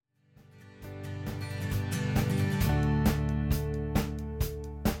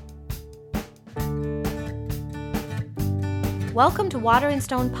Welcome to Water and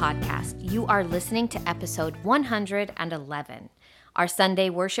Stone Podcast. You are listening to episode 111. Our Sunday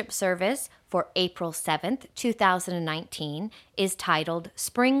worship service for April 7th, 2019 is titled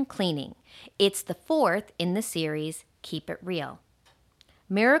Spring Cleaning. It's the fourth in the series, Keep It Real.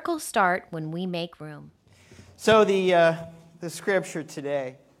 Miracles start when we make room. So the scripture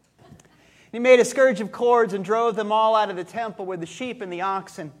today. He made a scourge of cords and drove them all out of the temple with the sheep and the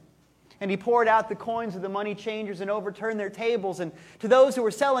oxen. And he poured out the coins of the money changers and overturned their tables. And to those who were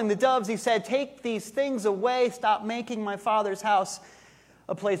selling the doves, he said, "Take these things away. Stop making my Father's house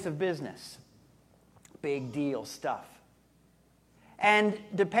a place of business." Big deal stuff. And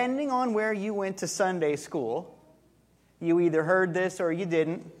depending on where you went to Sunday school, you either heard this or you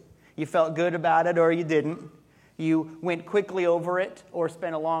didn't. You felt good about it or you didn't. You went quickly over it or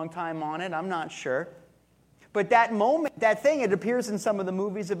spent a long time on it. I'm not sure. But that moment, that thing, it appears in some of the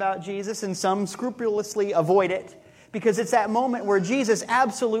movies about Jesus, and some scrupulously avoid it, because it's that moment where Jesus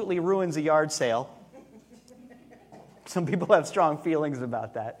absolutely ruins a yard sale. Some people have strong feelings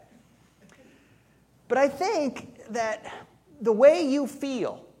about that. But I think that the way you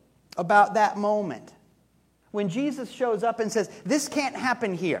feel about that moment, when Jesus shows up and says, "This can't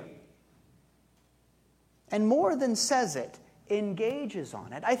happen here," and more than says it, engages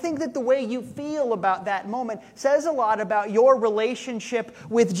on it. I think that the way you feel about that moment says a lot about your relationship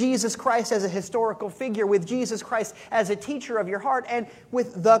with Jesus Christ as a historical figure, with Jesus Christ as a teacher of your heart, and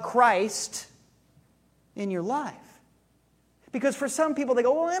with the Christ in your life. Because for some people, they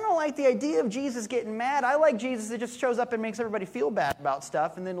go, "Well, I don't like the idea of Jesus getting mad. I like Jesus that just shows up and makes everybody feel bad about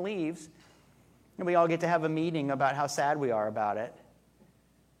stuff and then leaves. And we all get to have a meeting about how sad we are about it."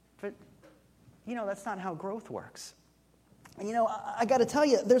 But, that's not how growth works. I got to tell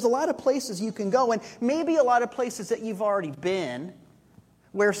you, there's a lot of places you can go, and maybe a lot of places that you've already been,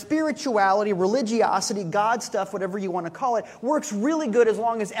 where spirituality, religiosity, God stuff, whatever you want to call it, works really good as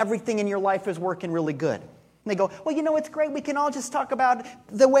long as everything in your life is working really good. And they go, "Well, it's great. We can all just talk about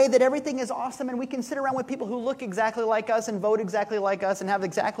the way that everything is awesome, and we can sit around with people who look exactly like us and vote exactly like us and have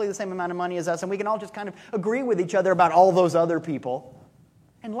exactly the same amount of money as us, and we can all just kind of agree with each other about all those other people.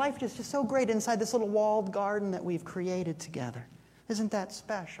 And life is just so great inside this little walled garden that we've created together. Isn't that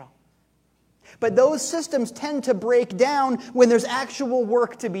special?" But those systems tend to break down when there's actual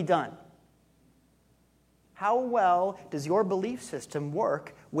work to be done. How well does your belief system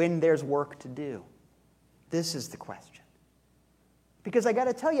work when there's work to do? This is the question. Because I got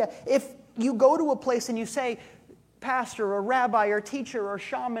to tell you, if you go to a place and you say, "Pastor or rabbi or teacher or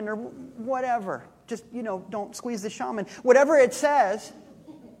shaman or whatever," just, don't squeeze the shaman, whatever it says.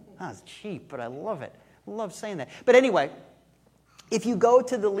 It's cheap, but I love it. I love saying that. But anyway, if you go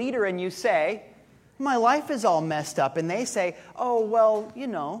to the leader and you say, "My life is all messed up," and they say, "Oh, well,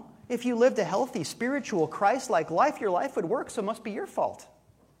 if you lived a healthy, spiritual, Christ-like life, your life would work, so it must be your fault."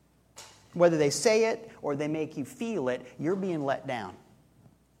 Whether they say it or they make you feel it, you're being let down.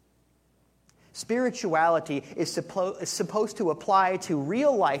 Spirituality is supposed to apply to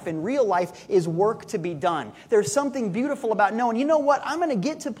real life, and real life is work to be done. There's something beautiful about knowing, you know what, I'm going to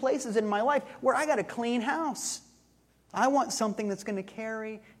get to places in my life where I got a clean house. I want something that's going to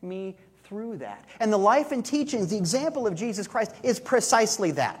carry me through that. And the life and teachings, the example of Jesus Christ is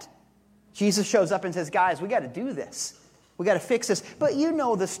precisely that. Jesus shows up and says, "Guys, we got to do this. We got to fix this." But you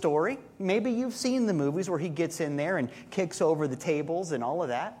know the story. Maybe you've seen the movies where he gets in there and kicks over the tables and all of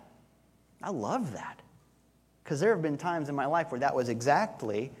that. I love that, because there have been times in my life where that was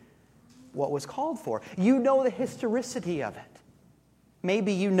exactly what was called for. You know the historicity of it.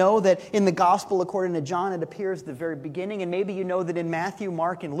 Maybe you know that in the Gospel according to John it appears at the very beginning, and maybe you know that in Matthew,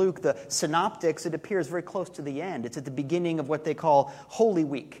 Mark, and Luke, the synoptics, it appears very close to the end. It's at the beginning of what they call Holy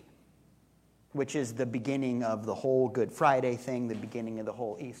Week, which is the beginning of the whole Good Friday thing, the beginning of the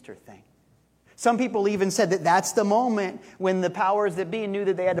whole Easter thing. Some people even said that that's the moment when the powers that be knew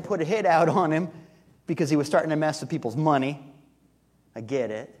that they had to put a hit out on him because he was starting to mess with people's money. I get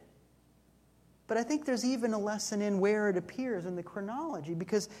it. But I think there's even a lesson in where it appears in the chronology,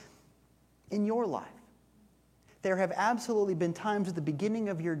 because in your life, there have absolutely been times at the beginning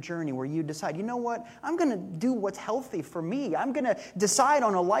of your journey where you decide, "You know what? I'm going to do what's healthy for me. I'm going to decide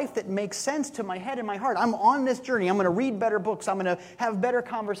on a life that makes sense to my head and my heart. I'm on this journey. I'm going to read better books. I'm going to have better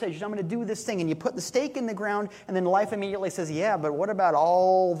conversations. I'm going to do this thing." And you put the stake in the ground, and then life immediately says, "Yeah, but what about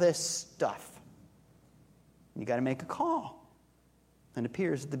all this stuff?" You got to make a call. And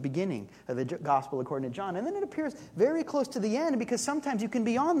appears at the beginning of the Gospel according to John. And then it appears very close to the end, because sometimes you can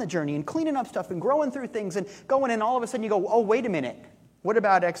be on the journey and cleaning up stuff and growing through things and going, and all of a sudden you go, "Oh, wait a minute. What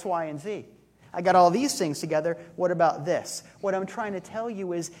about X, Y, and Z? I got all these things together. What about this?" What I'm trying to tell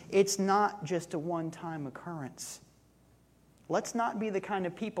you is it's not just a one-time occurrence. let's not be the kind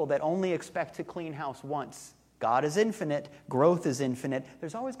of people that only expect to clean house once. God is infinite. Growth is infinite.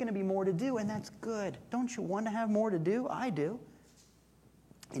 There's always going to be more to do, and that's good. Don't you want to have more to do? I do.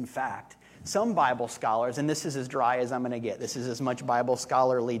 In fact, some Bible scholars, and this is as dry as I'm going to get. This is as much Bible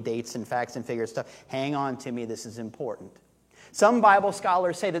scholarly dates and facts and figures stuff. Hang on to me. This is important. Some Bible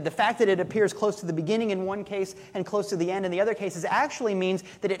scholars say that the fact that it appears close to the beginning in one case and close to the end in the other cases actually means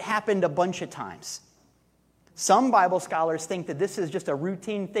that it happened a bunch of times. Some Bible scholars think that this is just a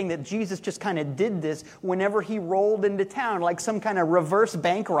routine thing, that Jesus just kind of did this whenever he rolled into town, like some kind of reverse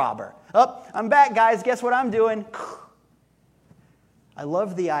bank robber. Oh, I'm back, guys. Guess what I'm doing? I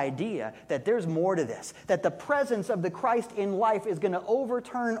love the idea that there's more to this, that the presence of the Christ in life is going to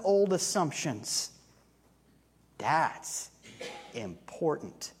overturn old assumptions. That's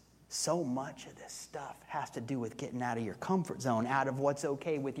important. So much of this stuff has to do with getting out of your comfort zone, out of what's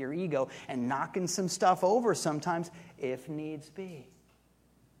okay with your ego, and knocking some stuff over sometimes if needs be.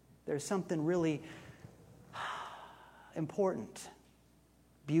 There's something really important,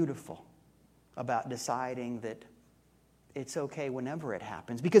 beautiful about deciding that it's okay whenever it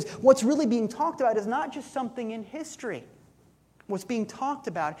happens. Because what's really being talked about is not just something in history. What's being talked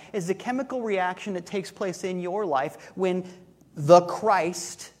about is the chemical reaction that takes place in your life when the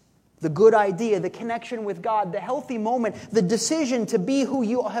Christ, the good idea, the connection with God, the healthy moment, the decision to be who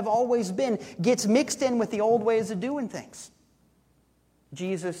you have always been gets mixed in with the old ways of doing things.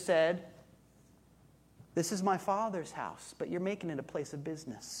 Jesus said, "This is my Father's house, but you're making it a place of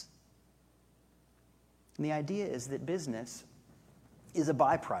business." And the idea is that business is a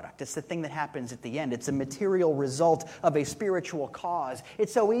byproduct. It's the thing that happens at the end. It's a material result of a spiritual cause.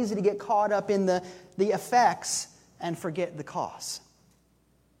 It's so easy to get caught up in the effects and forget the cause.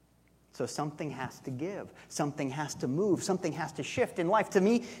 So something has to give. Something has to move. Something has to shift in life. To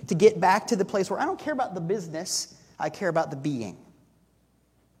me, to get back to the place where I don't care about the business, I care about the being.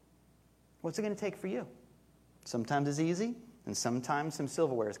 What's it going to take for you? Sometimes it's easy, and sometimes some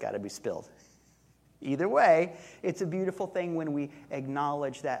silverware's got to be spilled. Either way, it's a beautiful thing when we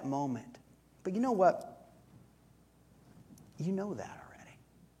acknowledge that moment. But you know what? You know that already.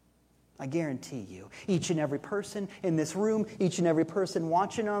 I guarantee you. Each and every person in this room, each and every person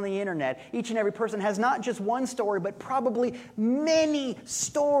watching on the internet, each and every person has not just one story, but probably many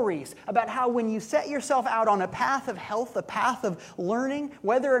stories about how when you set yourself out on a path of health, a path of learning,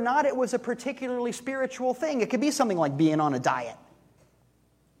 whether or not it was a particularly spiritual thing, it could be something like being on a diet.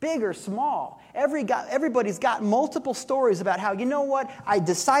 Big or small. Everybody's got multiple stories about how, you know what, I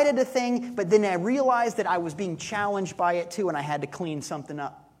decided a thing, but then I realized that I was being challenged by it too, and I had to clean something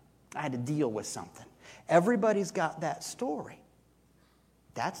up. I had to deal with something. Everybody's got that story.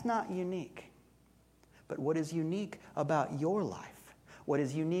 That's not unique. But what is unique about your life, what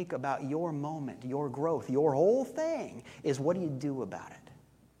is unique about your moment, your growth, your whole thing, is what do you do about it?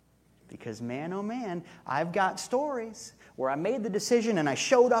 Because man, oh man, I've got stories where I made the decision and I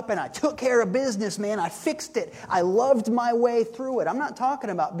showed up and I took care of business, man. I fixed it. I loved my way through it. I'm not talking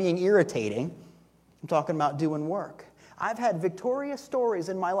about being irritating. I'm talking about doing work. I've had victorious stories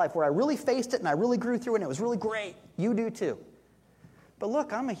in my life where I really faced it and I really grew through it and it was really great. You do too. But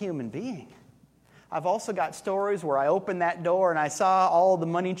look, I'm a human being. I've also got stories where I opened that door and I saw all the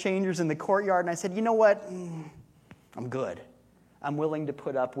money changers in the courtyard and I said, you know what? I'm good. I'm willing to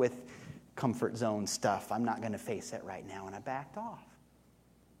put up with comfort zone stuff. I'm not going to face it right now. And I backed off.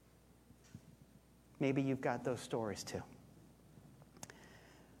 Maybe you've got those stories too.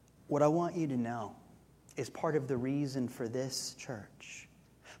 What I want you to know is part of the reason for this church.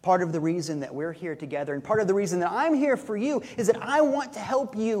 Part of the reason that we're here together and part of the reason that I'm here for you is that I want to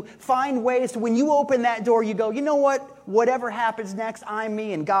help you find ways to, when you open that door, you go, you know what? Whatever happens next, I'm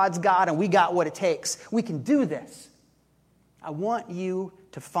me and God's God and we got what it takes. We can do this. I want you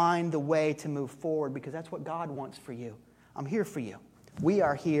to find the way to move forward because that's what God wants for you. I'm here for you. We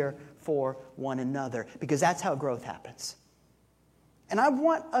are here for one another because that's how growth happens. And I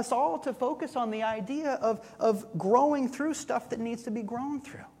want us all to focus on the idea of growing through stuff that needs to be grown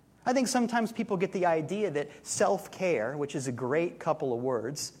through. I think sometimes people get the idea that self-care, which is a great couple of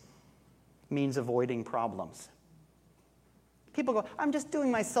words, means avoiding problems. People go, I'm just doing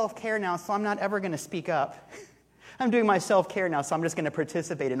my self-care now, so I'm not ever going to speak up. I'm doing my self-care now, so I'm just going to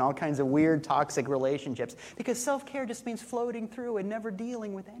participate in all kinds of weird, toxic relationships. Because self-care just means floating through and never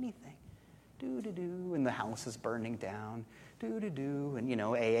dealing with anything. Do-do-do, and the house is burning down. Do-do-do, and,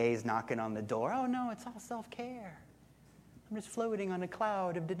 AA is knocking on the door. Oh, no, it's all self-care. I'm just floating on a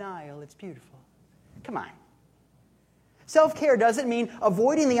cloud of denial. It's beautiful. Come on. Self-care doesn't mean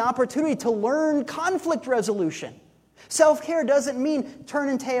avoiding the opportunity to learn conflict resolution. Self-care doesn't mean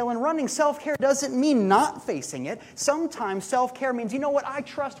turning tail and running. Self-care doesn't mean not facing it. Sometimes self-care means, you know what, I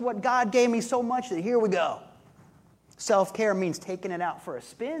trust what God gave me so much that here we go. Self-care means taking it out for a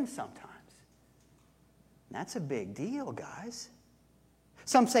spin sometimes. That's a big deal, guys.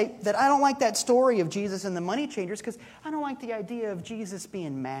 Some say that I don't like that story of Jesus and the money changers because I don't like the idea of Jesus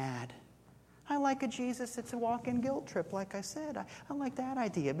being mad. I like a Jesus that's a walk-in guilt trip, like I said. I like that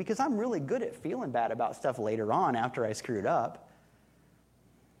idea because I'm really good at feeling bad about stuff later on after I screwed up.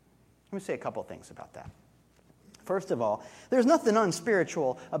 Let me say a couple things about that. First of all, there's nothing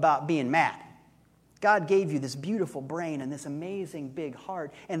unspiritual about being mad. God gave you this beautiful brain and this amazing big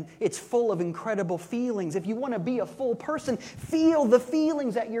heart, and it's full of incredible feelings. If you want to be a full person, feel the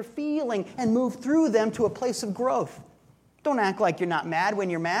feelings that you're feeling and move through them to a place of growth. Don't act like you're not mad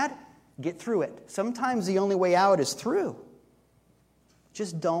when you're mad. Get through it. Sometimes the only way out is through.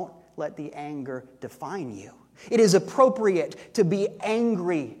 Just don't let the anger define you. It is appropriate to be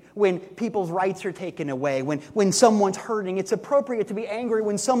angry when people's rights are taken away, when someone's hurting. It's appropriate to be angry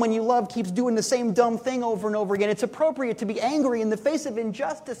when someone you love keeps doing the same dumb thing over and over again. It's appropriate to be angry in the face of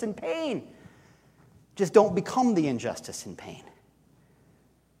injustice and pain. Just don't become the injustice and pain.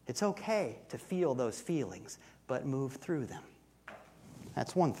 It's okay to feel those feelings, but move through them.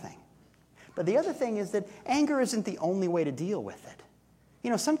 That's one thing. But the other thing is that anger isn't the only way to deal with it. You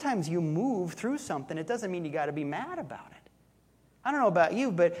know, sometimes you move through something. It doesn't mean you got to be mad about it. I don't know about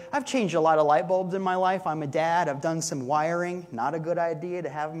you, but I've changed a lot of light bulbs in my life. I'm a dad. I've done some wiring. Not a good idea to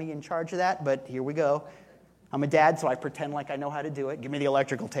have me in charge of that, but here we go. I'm a dad, so I pretend like I know how to do it. Give me the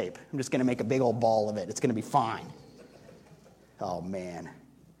electrical tape. I'm just going to make a big old ball of it. It's going to be fine. Oh, man.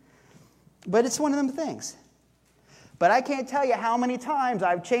 But it's one of them things. But I can't tell you how many times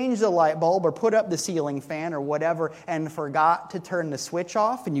I've changed the light bulb or put up the ceiling fan or whatever and forgot to turn the switch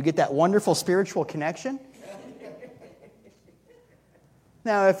off, and you get that wonderful spiritual connection.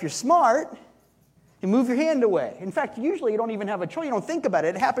 Now, if you're smart, you move your hand away. In fact, usually you don't even have a choice. You don't think about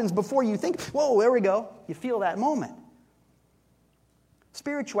it. It happens before you think, whoa, there we go. You feel that moment.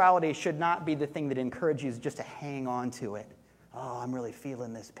 Spirituality should not be the thing that encourages you just to hang on to it. Oh, I'm really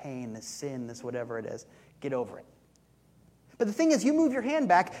feeling this pain, this sin, this whatever it is. Get over it. But the thing is, you move your hand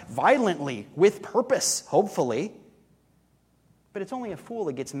back violently, with purpose, hopefully. But it's only a fool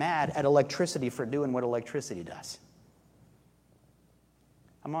that gets mad at electricity for doing what electricity does.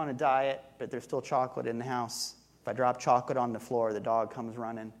 I'm on a diet, but there's still chocolate in the house. If I drop chocolate on the floor, the dog comes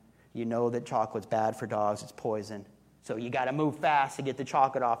running. You know that chocolate's bad for dogs, it's poison. So you got to move fast to get the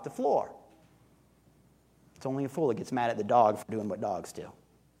chocolate off the floor. It's only a fool that gets mad at the dog for doing what dogs do.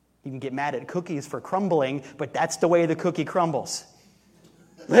 You can get mad at cookies for crumbling, but that's the way the cookie crumbles.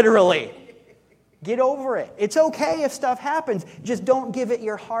 Literally. Get over it. It's okay if stuff happens. Just don't give it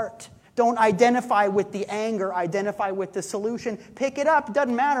your heart. Don't identify with the anger. Identify with the solution. Pick it up. It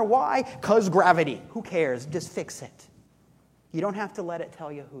doesn't matter why. Because gravity. Who cares? Just fix it. You don't have to let it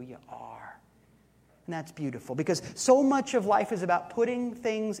tell you who you are. And that's beautiful because so much of life is about putting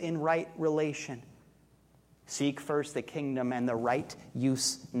things in right relation. Seek first the kingdom and the right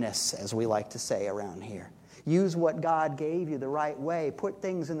useness, as we like to say around here. Use what God gave you the right way. Put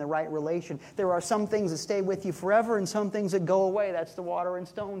things in the right relation. There are some things that stay with you forever and some things that go away. That's the water and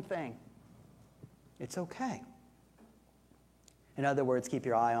stone thing. It's okay. In other words, keep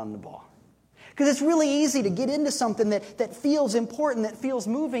your eye on the ball. Because it's really easy to get into something that feels important, that feels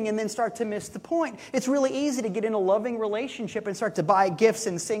moving, and then start to miss the point. It's really easy to get in a loving relationship and start to buy gifts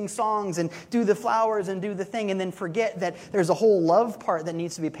and sing songs and do the flowers and do the thing, and then forget that there's a whole love part that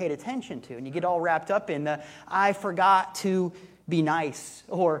needs to be paid attention to. And you get all wrapped up in the, I forgot to be nice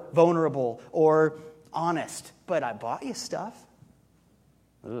or vulnerable or honest, but I bought you stuff.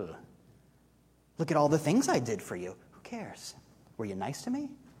 Ugh. Look at all the things I did for you. Who cares? Were you nice to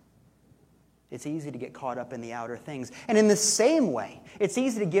me? It's easy to get caught up in the outer things. And in the same way, it's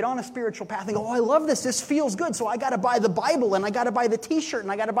easy to get on a spiritual path and go, oh, I love this. This feels good. So I got to buy the Bible, and I got to buy the t-shirt, and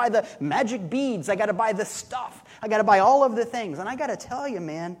I got to buy the magic beads. I got to buy the stuff. I got to buy all of the things. And I got to tell you,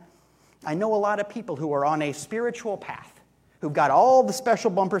 man, I know a lot of people who are on a spiritual path, who've got all the special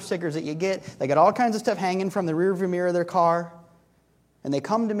bumper stickers that you get. They got all kinds of stuff hanging from the rearview mirror of their car. And they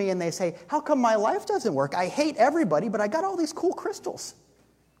come to me and they say, how come my life doesn't work? I hate everybody, but I got all these cool crystals.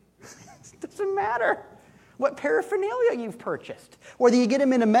 It doesn't matter what paraphernalia you've purchased. Whether you get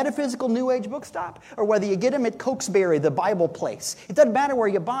them in a metaphysical New Age bookstop or whether you get them at Cokesbury, the Bible place. It doesn't matter where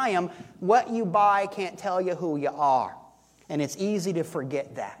you buy them. What you buy can't tell you who you are. And it's easy to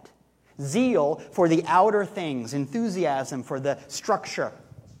forget that. Zeal for the outer things, enthusiasm for the structure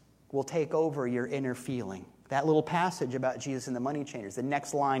will take over your inner feeling. That little passage about Jesus and the money changers. The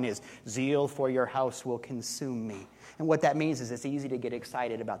next line is, zeal for your house will consume me. And what that means is it's easy to get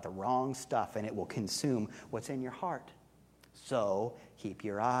excited about the wrong stuff, and it will consume what's in your heart. So keep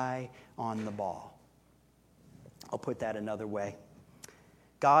your eye on the ball. I'll put that another way.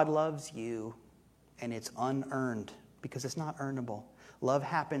 God loves you, and it's unearned because it's not earnable. Love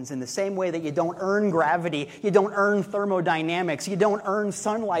happens in the same way that you don't earn gravity, you don't earn thermodynamics, you don't earn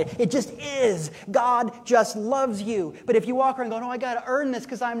sunlight. It just is. God just loves you. But if you walk around going, oh, I got to earn this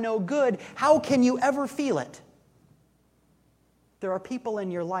because I'm no good, how can you ever feel it? There are people in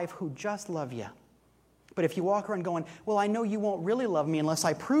your life who just love you. But if you walk around going, well, I know you won't really love me unless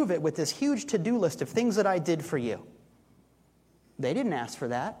I prove it with this huge to-do list of things that I did for you. They didn't ask for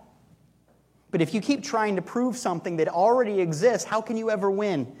that. But if you keep trying to prove something that already exists, how can you ever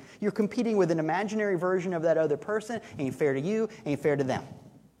win? You're competing with an imaginary version of that other person. Ain't fair to you, ain't fair to them.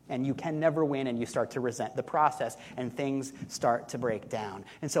 And you can never win, and you start to resent the process, and things start to break down.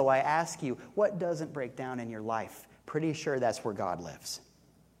 And so I ask you, what doesn't break down in your life? Pretty sure that's where God lives.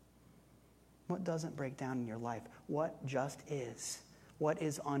 What doesn't break down in your life? What just is? What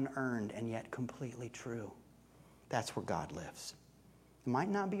is unearned and yet completely true? That's where God lives. It might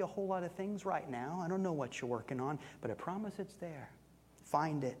not be a whole lot of things right now. I don't know what you're working on, but I promise it's there.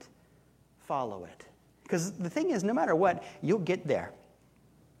 Find it. Follow it. Because the thing is, no matter what, you'll get there.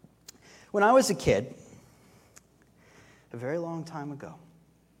 When I was a kid, a very long time ago,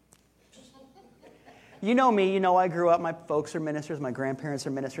 you know me, you know I grew up, my folks are ministers, my grandparents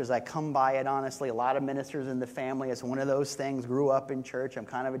are ministers. I come by it, honestly, a lot of ministers in the family. It's one of those things, grew up in church. I'm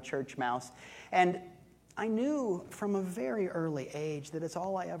kind of a church mouse. And I knew from a very early age that it's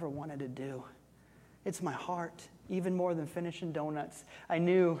all I ever wanted to do. It's my heart, even more than finishing donuts. I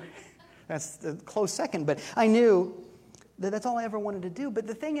knew, that's a close second, but I knew that that's all I ever wanted to do. But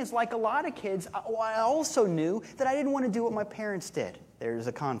the thing is, like a lot of kids, I also knew that I didn't want to do what my parents did. There's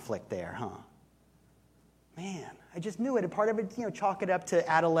a conflict there, huh? Man, I just knew it. And part of it, chalk it up to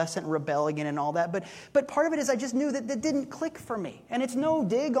adolescent rebellion and all that. But part of it is I just knew that didn't click for me. And it's no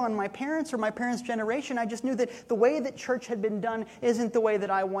dig on my parents or my parents' generation. I just knew that the way that church had been done isn't the way that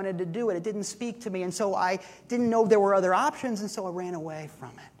I wanted to do it. It didn't speak to me. And so I didn't know there were other options, and so I ran away from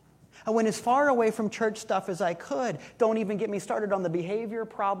it. I went as far away from church stuff as I could. Don't even get me started on the behavior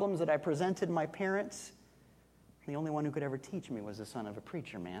problems that I presented my parents. The only one who could ever teach me was the son of a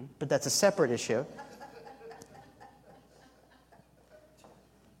preacher man. But that's a separate issue.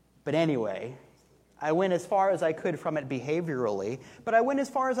 But anyway, I went as far as I could from it behaviorally, but I went as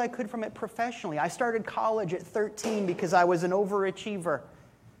far as I could from it professionally. I started college at 13 because I was an overachiever.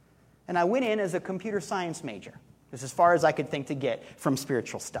 And I went in as a computer science major. This is as far as I could think to get from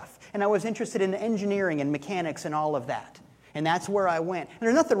spiritual stuff. And I was interested in engineering and mechanics and all of that. And that's where I went. And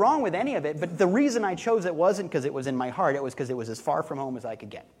there's nothing wrong with any of it, but the reason I chose it wasn't because it was in my heart. It was because it was as far from home as I could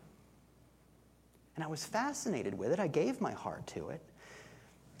get. And I was fascinated with it. I gave my heart to it.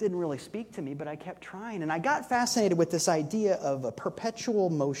 Didn't really speak to me, but I kept trying. And I got fascinated with this idea of a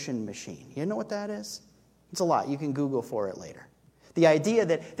perpetual motion machine. You know what that is? It's a lot. You can Google for it later. The idea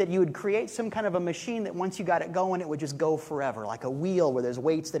that you would create some kind of a machine that once you got it going, it would just go forever, like a wheel where there's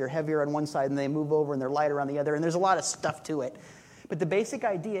weights that are heavier on one side and they move over and they're lighter on the other. And there's a lot of stuff to it. But the basic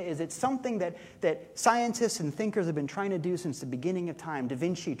idea is it's something that scientists and thinkers have been trying to do since the beginning of time. Da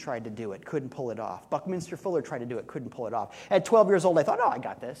Vinci tried to do it, couldn't pull it off. Buckminster Fuller tried to do it, couldn't pull it off. At 12 years old, I thought, I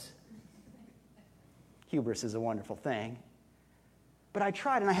got this. Hubris is a wonderful thing. But I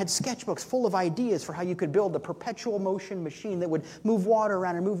tried, and I had sketchbooks full of ideas for how you could build a perpetual motion machine that would move water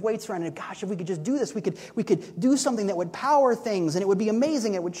around and move weights around. And gosh, if we could just do this, we could do something that would power things, and it would be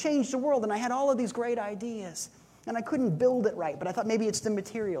amazing. It would change the world. And I had all of these great ideas. And I couldn't build it right, but I thought maybe it's the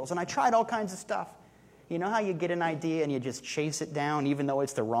materials. And I tried all kinds of stuff. You know how you get an idea and you just chase it down, even though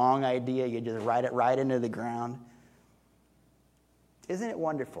it's the wrong idea, you just ride it right into the ground? Isn't it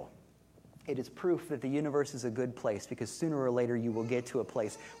wonderful? It is proof that the universe is a good place, because sooner or later you will get to a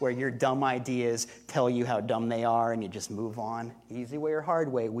place where your dumb ideas tell you how dumb they are and you just move on. Easy way or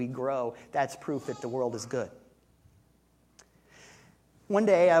hard way, we grow. That's proof that the world is good. One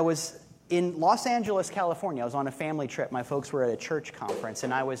day I was in Los Angeles, California. I was on a family trip. My folks were at a church conference,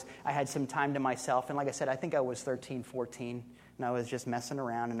 and I had some time to myself. And like I said, I think I was 13, 14, and I was just messing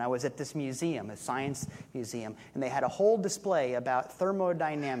around. And I was at this museum, a science museum, and they had a whole display about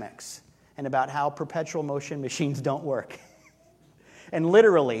thermodynamics and about how perpetual motion machines don't work. And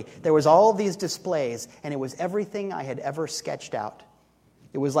literally, there was all these displays, and it was everything I had ever sketched out.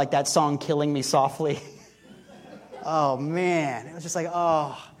 It was like that song, Killing Me Softly. Oh, man. It was just like,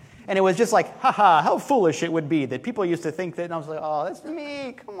 And it was just like, haha, how foolish it would be that people used to think that. And I was like, oh, that's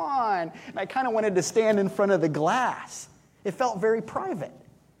me, come on. And I kind of wanted to stand in front of the glass. It felt very private.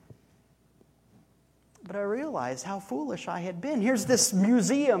 But I realized how foolish I had been. Here's this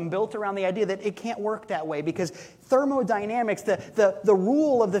museum built around the idea that it can't work that way because thermodynamics, the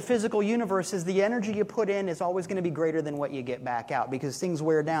rule of the physical universe is the energy you put in is always going to be greater than what you get back out because things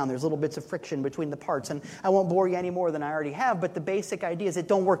wear down. There's little bits of friction between the parts. And I won't bore you any more than I already have, but the basic idea is it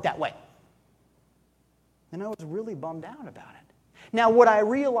don't work that way. And I was really bummed out about it. Now, what I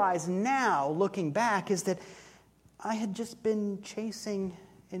realize now, looking back, is that I had just been chasing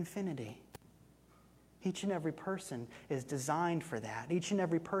infinity. Each and every person is designed for that. Each and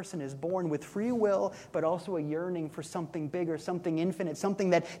every person is born with free will, but also a yearning for something bigger, something infinite,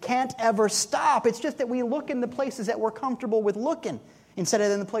 something that can't ever stop. It's just that we look in the places that we're comfortable with looking instead of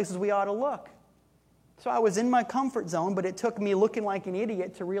in the places we ought to look. So I was in my comfort zone, but it took me looking like an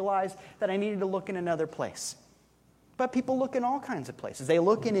idiot to realize that I needed to look in another place. But people look in all kinds of places. They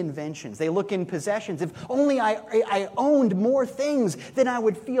look in inventions. They look in possessions. If only I owned more things, then I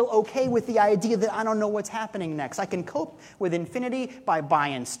would feel okay with the idea that I don't know what's happening next. I can cope with infinity by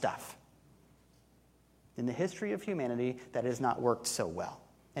buying stuff. In the history of humanity, that has not worked so well.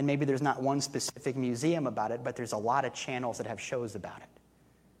 And maybe there's not one specific museum about it, but there's a lot of channels that have shows about it.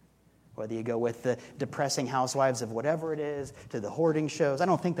 Whether you go with the depressing housewives of whatever it is, to the hoarding shows. I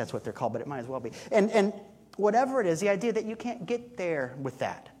don't think that's what they're called, but it might as well be. And whatever it is, the idea that you can't get there with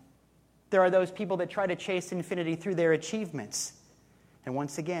that. There are those people that try to chase infinity through their achievements. And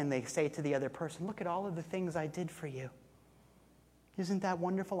once again, they say to the other person, look at all of the things I did for you. Isn't that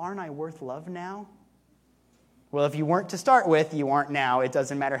wonderful? Aren't I worth love now? Well, if you weren't to start with, you aren't now. It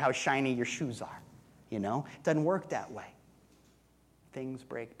doesn't matter how shiny your shoes are. You know, it doesn't work that way. Things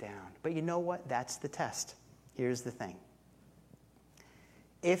break down. But you know what? That's the test. Here's the thing.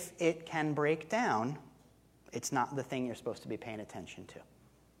 If it can break down, it's not the thing you're supposed to be paying attention to.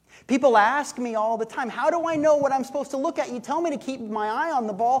 People ask me all the time, how do I know what I'm supposed to look at? You tell me to keep my eye on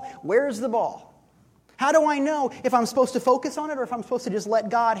the ball. Where's the ball? How do I know if I'm supposed to focus on it or if I'm supposed to just let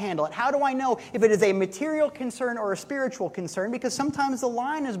God handle it? How do I know if it is a material concern or a spiritual concern? Because sometimes the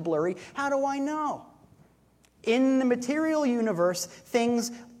line is blurry. How do I know? In the material universe,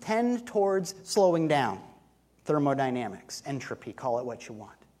 things tend towards slowing down. Thermodynamics, entropy, call it what you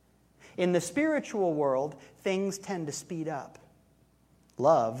want. In the spiritual world, things tend to speed up.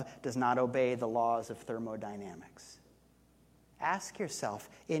 Love does not obey the laws of thermodynamics. Ask yourself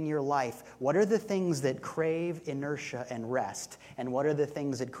in your life, what are the things that crave inertia and rest, and what are the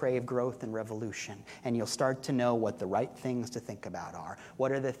things that crave growth and revolution? And you'll start to know what the right things to think about are.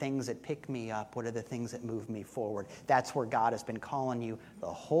 What are the things that pick me up? What are the things that move me forward? That's where God has been calling you the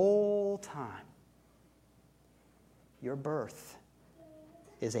whole time. Your birth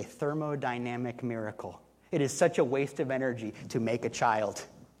is a thermodynamic miracle. It is such a waste of energy to make a child.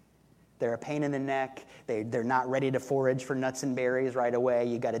 They're a pain in the neck. They're not ready to forage for nuts and berries right away.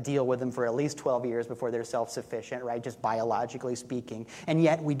 You got to deal with them for at least 12 years before they're self-sufficient, right? Just biologically speaking. And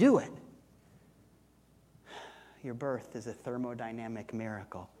yet we do it. Your birth is a thermodynamic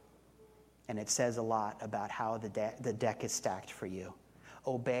miracle. And it says a lot about how the deck is stacked for you.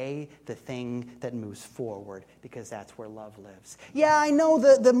 Obey the thing that moves forward because that's where love lives. Yeah, I know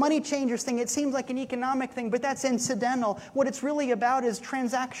the money changers thing, it seems like an economic thing, but that's incidental. What it's really about is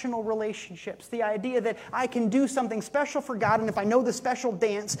transactional relationships. The idea that I can do something special for God, and if I know the special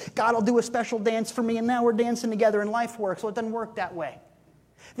dance, God will do a special dance for me, and now we're dancing together and life works. Well, it doesn't work that way.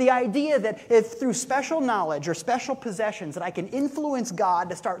 The idea that if through special knowledge or special possessions that I can influence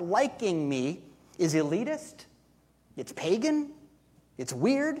God to start liking me is elitist, it's pagan, it's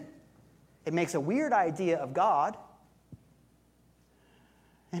weird. It makes a weird idea of God.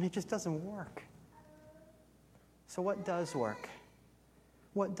 And it just doesn't work. So what does work?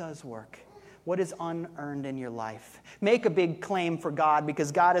 What does work? What is unearned in your life? Make a big claim for God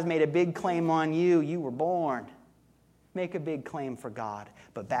because God has made a big claim on you. You were born. Make a big claim for God,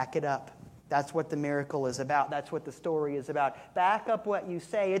 but back it up. That's what the miracle is about. That's what the story is about. Back up what you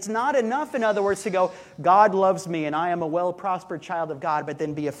say. It's not enough, in other words, to go, God loves me and I am a well-prospered child of God, but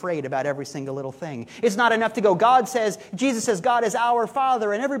then be afraid about every single little thing. It's not enough to go, Jesus says God is our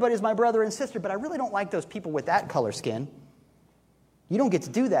Father and everybody's my brother and sister, but I really don't like those people with that color skin. You don't get to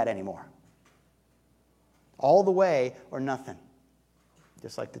do that anymore. All the way or nothing.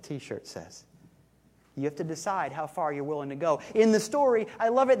 Just like the t-shirt says. You have to decide how far you're willing to go. In the story, I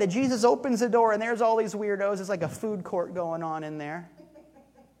love it that Jesus opens the door and there's all these weirdos. It's like a food court going on in there.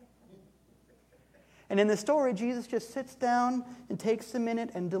 And in the story, Jesus just sits down and takes a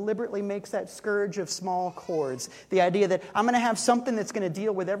minute and deliberately makes that scourge of small cords. The idea that I'm going to have something that's going to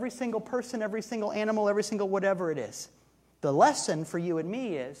deal with every single person, every single animal, every single whatever it is. The lesson for you and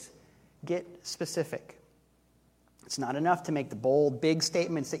me is get specific. It's not enough to make the bold, big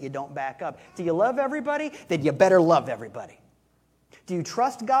statements that you don't back up. Do you love everybody? Then you better love everybody. Do you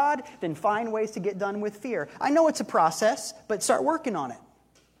trust God? Then find ways to get done with fear. I know it's a process, but start working on it.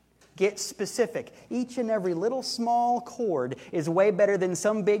 Get specific. Each and every little small cord is way better than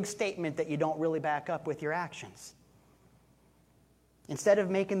some big statement that you don't really back up with your actions. Instead of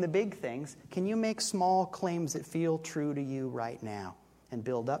making the big things, can you make small claims that feel true to you right now and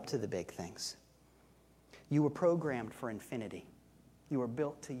build up to the big things? You were programmed for infinity. You were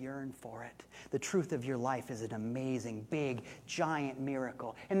built to yearn for it. The truth of your life is an amazing, big, giant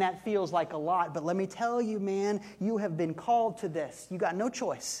miracle. And that feels like a lot, but let me tell you, man, you have been called to this. You got no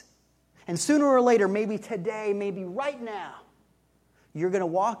choice. And sooner or later, maybe today, maybe right now, you're going to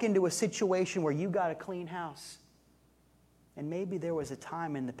walk into a situation where you got a clean house. And maybe there was a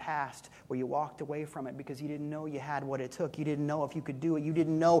time in the past where you walked away from it because you didn't know you had what it took. You didn't know if you could do it. You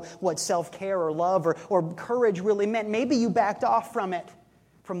didn't know what self-care or love or courage really meant. Maybe you backed off from it,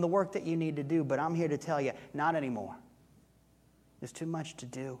 from the work that you need to do. But I'm here to tell you, not anymore. There's too much to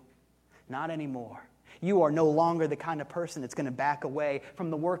do. Not anymore. You are no longer the kind of person that's going to back away from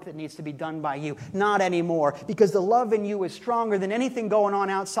the work that needs to be done by you. Not anymore. Because the love in you is stronger than anything going on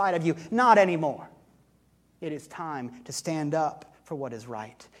outside of you. Not anymore. It is time to stand up for what is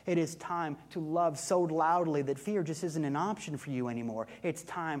right. It is time to love so loudly that fear just isn't an option for you anymore. It's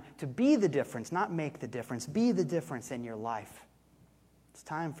time to be the difference, not make the difference. Be the difference in your life. It's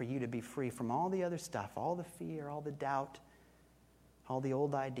time for you to be free from all the other stuff, all the fear, all the doubt, all the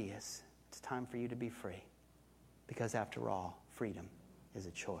old ideas. It's time for you to be free. Because after all, freedom is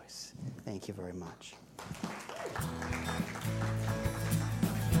a choice. Thank you very much.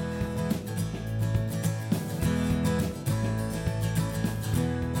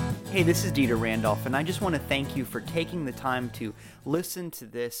 Hey, this is Dieter Randolph, and I just want to thank you for taking the time to listen to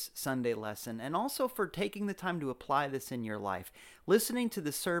this Sunday lesson and also for taking the time to apply this in your life. Listening to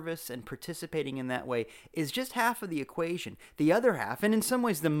the service and participating in that way is just half of the equation. The other half, and in some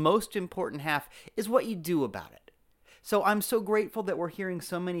ways the most important half, is what you do about it. So I'm so grateful that we're hearing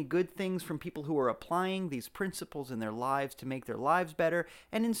so many good things from people who are applying these principles in their lives to make their lives better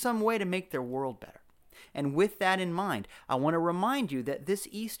and in some way to make their world better. And with that in mind, I want to remind you that this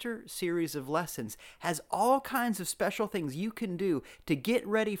Easter series of lessons has all kinds of special things you can do to get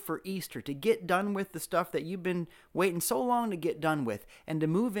ready for Easter, to get done with the stuff that you've been waiting so long to get done with, and to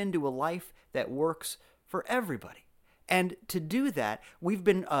move into a life that works for everybody. And to do that, we've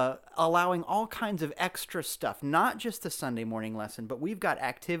been allowing all kinds of extra stuff, not just the Sunday morning lesson, but we've got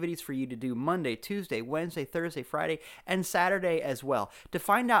activities for you to do Monday, Tuesday, Wednesday, Thursday, Friday, and Saturday as well. To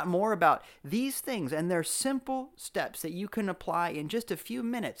find out more about these things and their simple steps that you can apply in just a few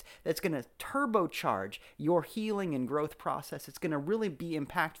minutes that's going to turbocharge your healing and growth process. It's going to really be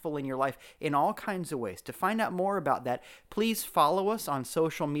impactful in your life in all kinds of ways. To find out more about that, please follow us on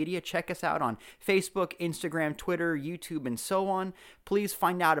social media. Check us out on Facebook, Instagram, Twitter, YouTube, and so on. Please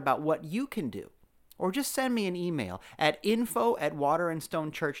find out about what you can do. Or just send me an email at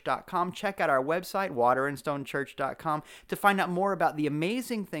info@waterandstonechurch.com. Check out our website, waterandstonechurch.com, to find out more about the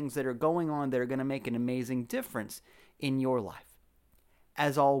amazing things that are going on that are going to make an amazing difference in your life.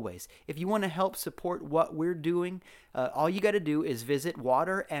 As always, if you want to help support what we're doing, all you got to do is visit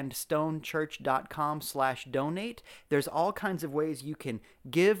waterandstonechurch.com/donate. There's all kinds of ways you can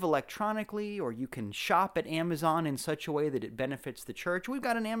give electronically, or you can shop at Amazon in such a way that it benefits the church. We've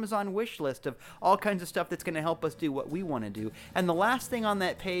got an Amazon wish list of all kinds of stuff that's going to help us do what we want to do. And the last thing on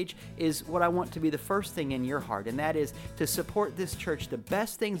that page is what I want to be the first thing in your heart, and that is to support this church. The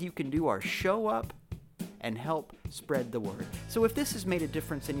best things you can do are show up and help spread the word. So if this has made a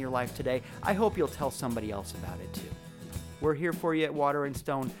difference in your life today, I hope you'll tell somebody else about it too. We're here for you at Water and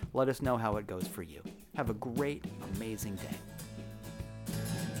Stone. Let us know how it goes for you. Have a great, amazing day.